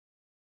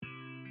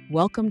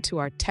Welcome to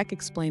our Tech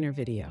Explainer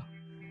video.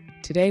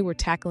 Today we're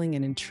tackling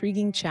an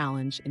intriguing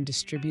challenge in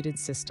distributed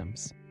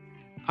systems.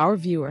 Our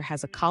viewer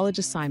has a college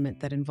assignment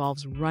that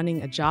involves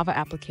running a Java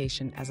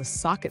application as a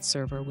socket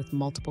server with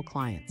multiple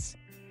clients.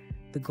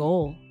 The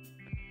goal?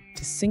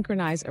 To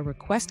synchronize a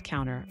request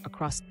counter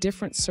across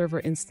different server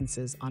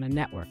instances on a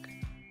network.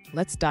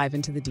 Let's dive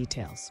into the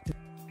details.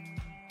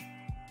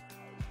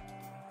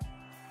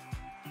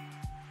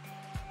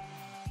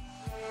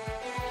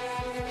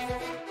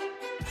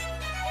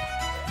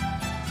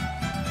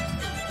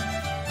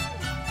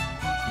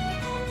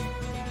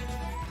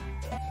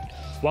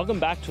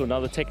 Welcome back to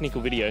another technical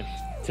video.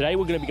 Today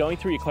we're going to be going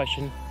through your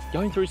question,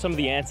 going through some of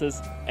the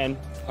answers, and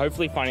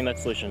hopefully finding that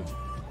solution.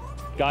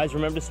 Guys,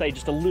 remember to stay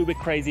just a little bit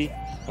crazy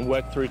and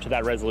work through to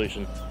that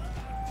resolution.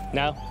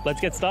 Now,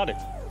 let's get started.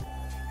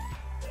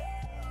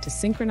 To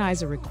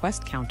synchronize a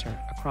request counter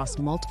across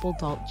multiple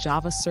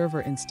Java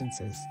server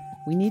instances,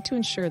 we need to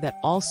ensure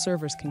that all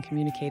servers can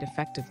communicate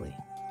effectively.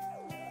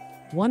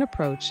 One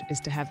approach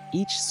is to have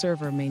each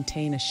server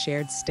maintain a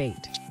shared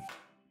state.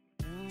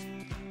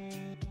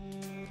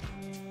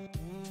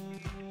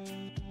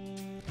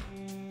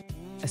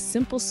 A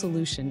simple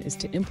solution is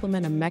to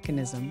implement a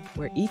mechanism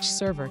where each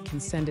server can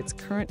send its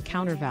current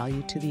counter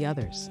value to the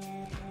others.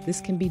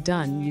 This can be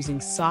done using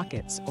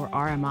sockets or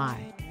RMI,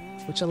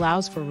 which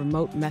allows for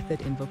remote method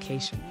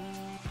invocation.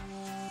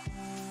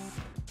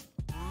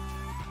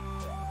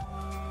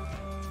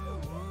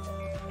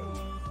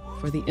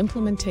 For the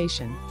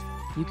implementation,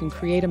 you can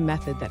create a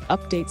method that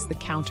updates the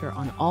counter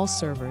on all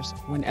servers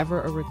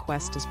whenever a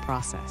request is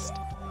processed.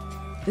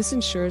 This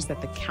ensures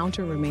that the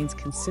counter remains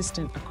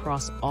consistent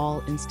across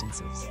all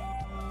instances.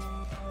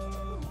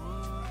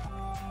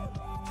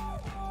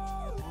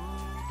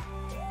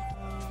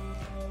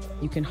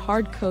 You can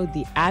hard-code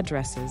the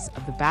addresses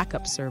of the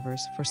backup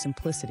servers for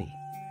simplicity.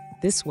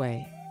 This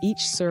way,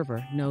 each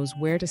server knows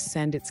where to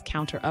send its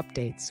counter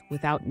updates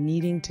without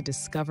needing to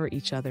discover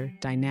each other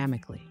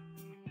dynamically.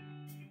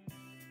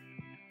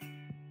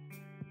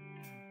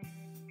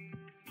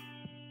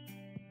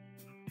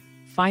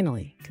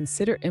 Finally,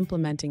 consider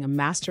implementing a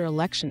master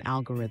election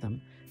algorithm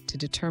to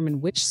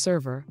determine which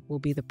server will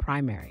be the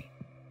primary.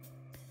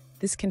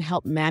 This can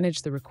help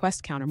manage the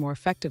request counter more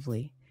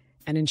effectively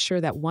and ensure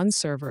that one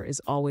server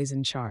is always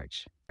in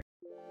charge.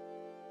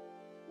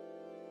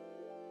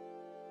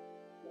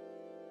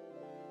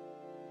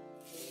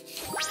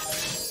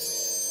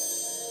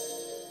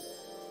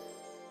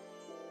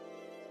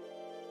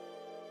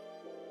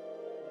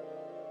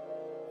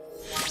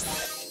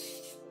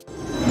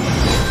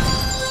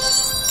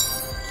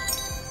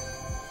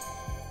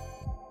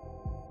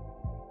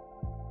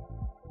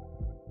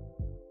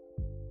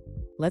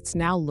 Let's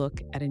now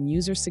look at a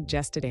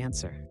user-suggested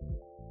answer.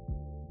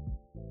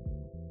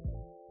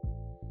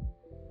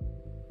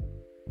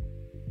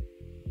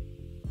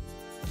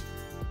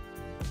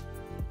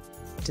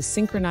 To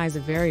synchronize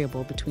a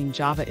variable between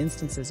Java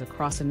instances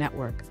across a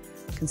network,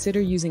 consider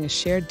using a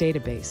shared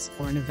database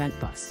or an event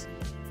bus.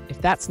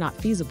 If that's not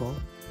feasible,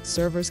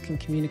 servers can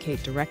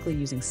communicate directly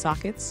using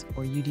sockets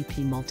or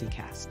UDP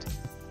multicast.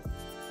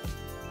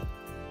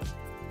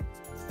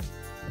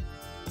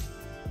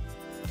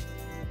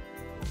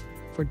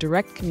 For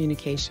direct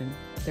communication,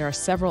 there are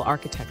several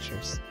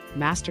architectures.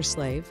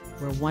 Master-slave,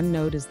 where one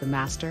node is the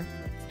master,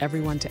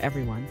 everyone to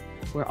everyone,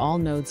 where all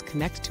nodes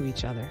connect to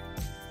each other.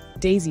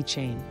 Daisy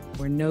chain,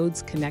 where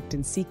nodes connect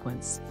in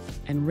sequence.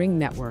 And ring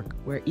network,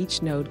 where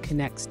each node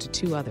connects to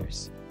two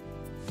others.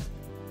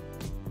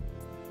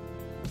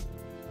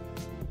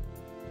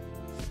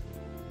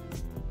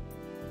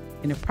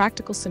 In a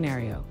practical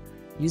scenario,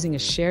 using a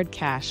shared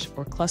cache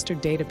or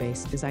clustered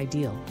database is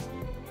ideal.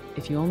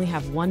 If you only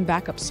have one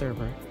backup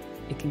server,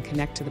 it can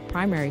connect to the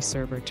primary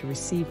server to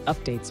receive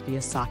updates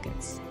via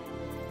sockets.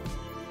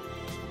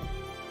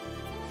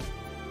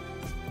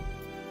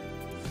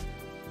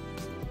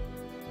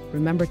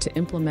 Remember to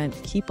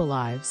implement keep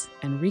alives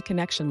and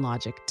reconnection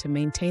logic to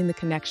maintain the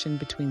connection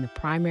between the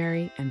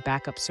primary and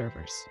backup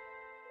servers.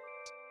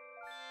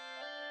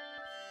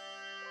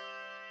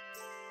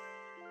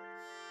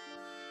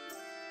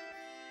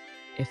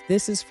 If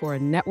this is for a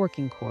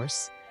networking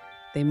course,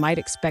 they might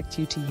expect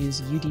you to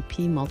use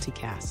UDP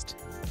multicast,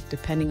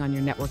 depending on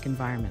your network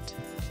environment.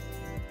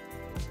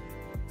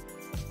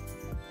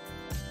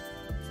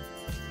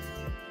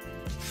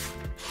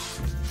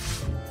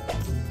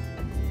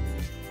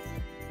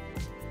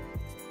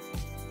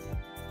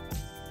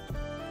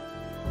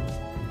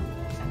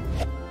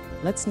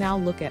 Let's now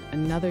look at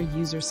another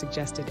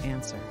user-suggested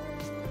answer.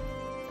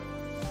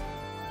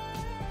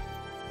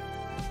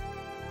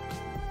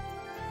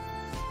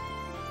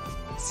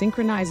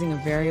 Synchronizing a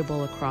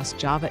variable across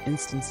Java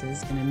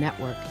instances in a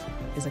network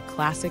is a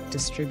classic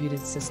distributed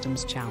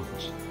systems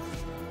challenge.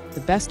 The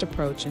best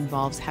approach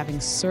involves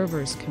having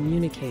servers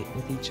communicate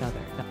with each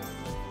other.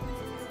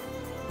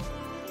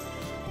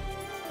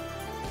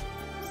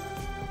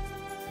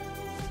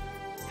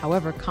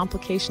 However,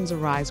 complications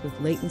arise with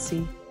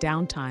latency,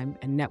 downtime,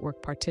 and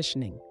network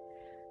partitioning.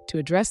 To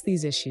address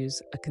these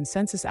issues, a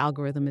consensus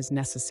algorithm is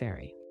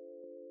necessary.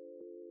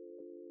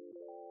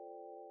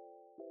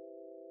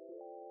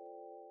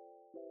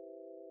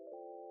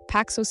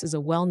 Paxos is a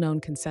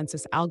well-known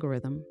consensus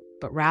algorithm,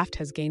 but Raft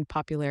has gained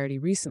popularity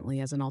recently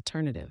as an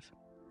alternative.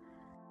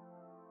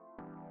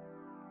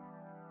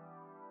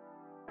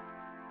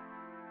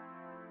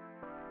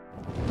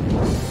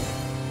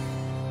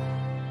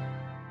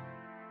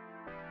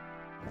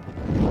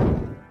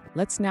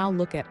 Let's now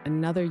look at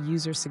another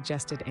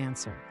user-suggested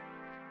answer.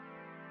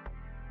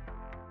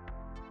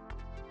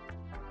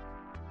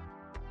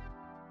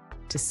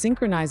 To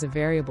synchronize a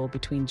variable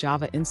between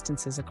Java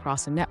instances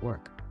across a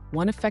network,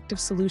 one effective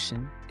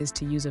solution is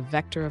to use a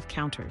vector of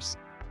counters,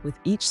 with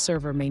each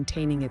server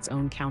maintaining its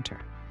own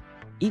counter.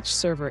 Each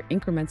server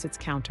increments its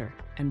counter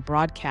and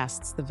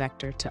broadcasts the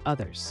vector to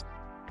others.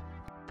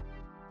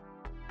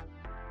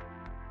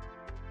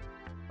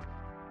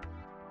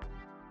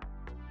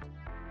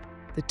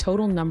 The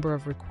total number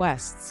of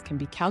requests can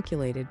be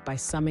calculated by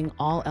summing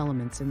all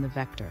elements in the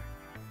vector.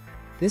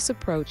 This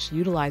approach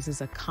utilizes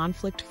a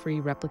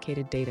conflict-free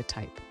replicated data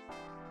type.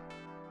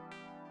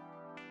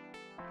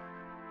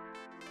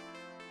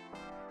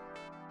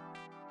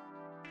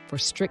 For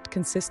strict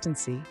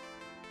consistency,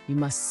 you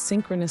must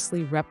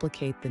synchronously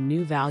replicate the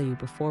new value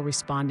before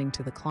responding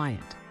to the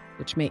client,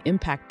 which may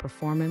impact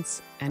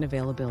performance and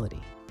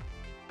availability.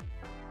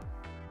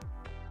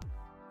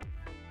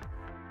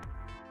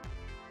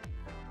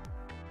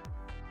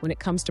 When it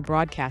comes to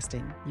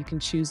broadcasting, you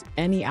can choose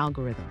any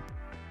algorithm.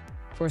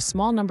 For a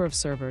small number of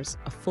servers,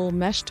 a full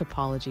mesh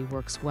topology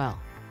works well.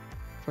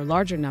 For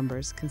larger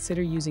numbers,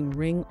 consider using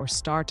ring or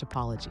star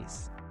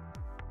topologies.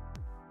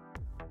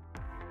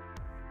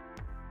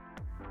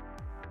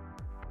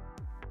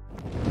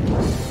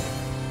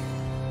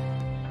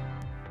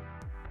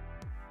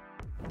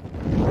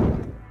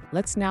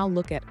 Let's now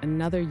look at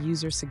another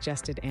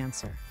user-suggested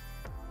answer.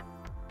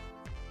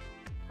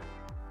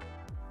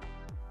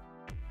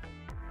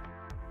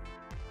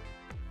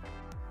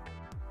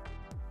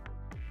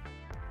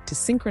 To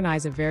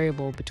synchronize a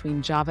variable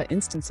between Java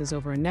instances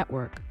over a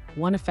network,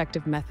 one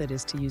effective method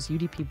is to use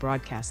UDP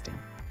broadcasting.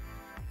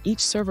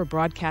 Each server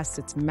broadcasts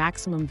its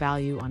maximum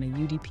value on a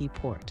UDP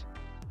port.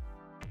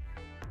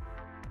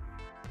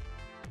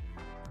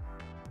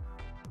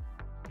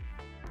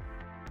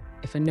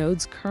 If a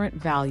node's current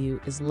value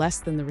is less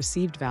than the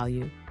received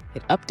value,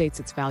 it updates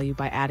its value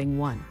by adding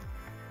 1.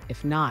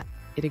 If not,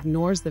 it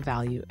ignores the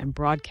value and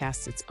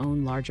broadcasts its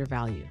own larger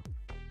value.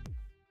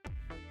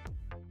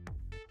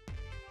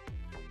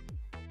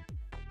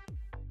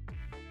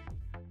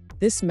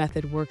 This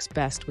method works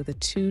best with a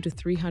 200 to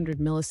 300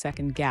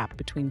 millisecond gap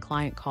between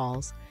client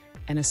calls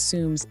and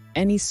assumes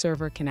any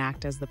server can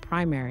act as the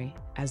primary,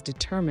 as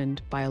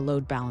determined by a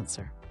load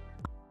balancer.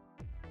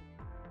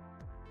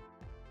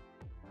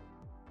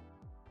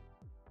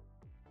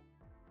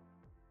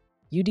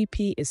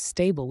 UDP is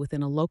stable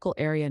within a local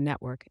area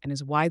network and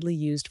is widely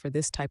used for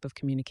this type of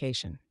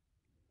communication.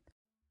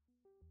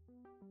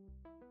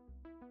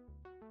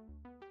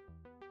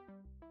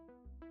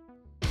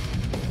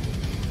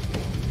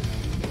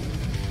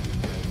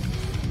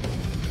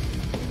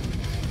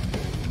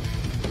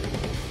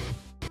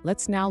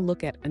 Let's now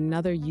look at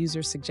another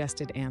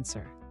user-suggested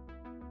answer.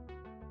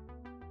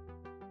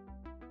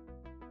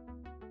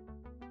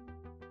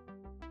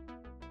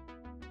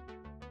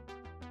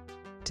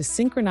 To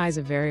synchronize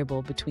a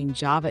variable between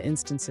Java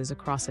instances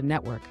across a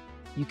network,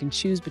 you can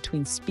choose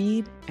between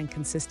speed and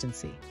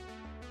consistency.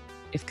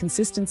 If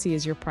consistency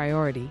is your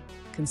priority,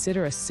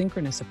 consider a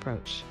synchronous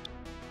approach.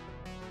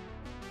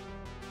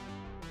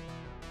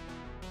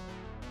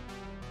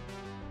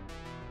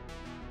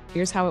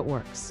 Here's how it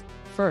works.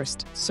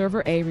 First,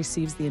 server A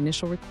receives the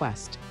initial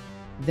request.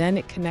 Then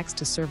it connects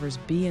to servers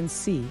B and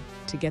C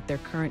to get their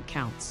current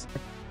counts.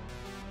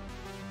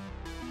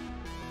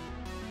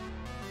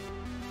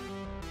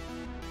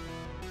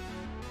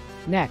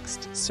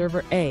 Next,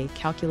 server A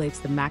calculates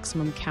the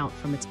maximum count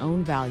from its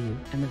own value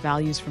and the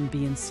values from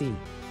B and C.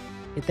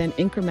 It then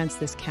increments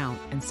this count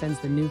and sends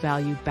the new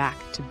value back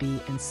to B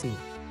and C.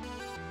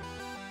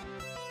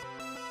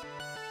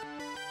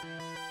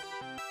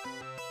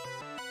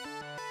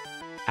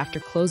 After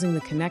closing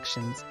the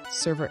connections,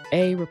 server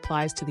A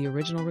replies to the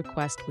original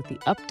request with the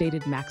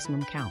updated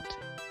maximum count.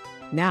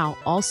 Now,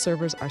 all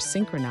servers are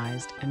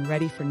synchronized and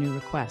ready for new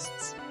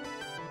requests.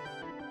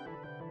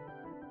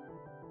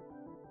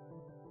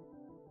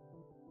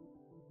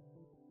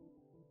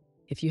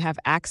 If you have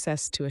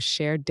access to a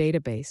shared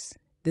database,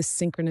 this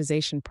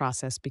synchronization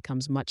process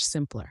becomes much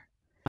simpler.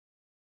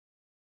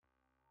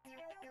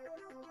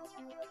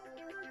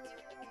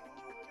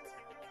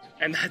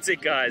 And that's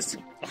it, guys.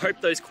 I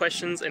hope those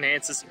questions and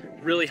answers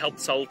really helped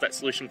solve that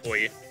solution for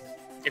you.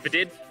 If it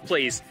did,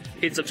 please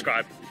hit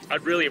subscribe.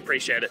 I'd really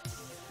appreciate it.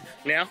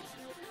 Now,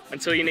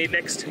 until you need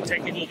next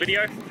technical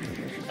video,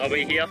 I'll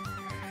be here.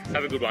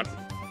 Have a good one.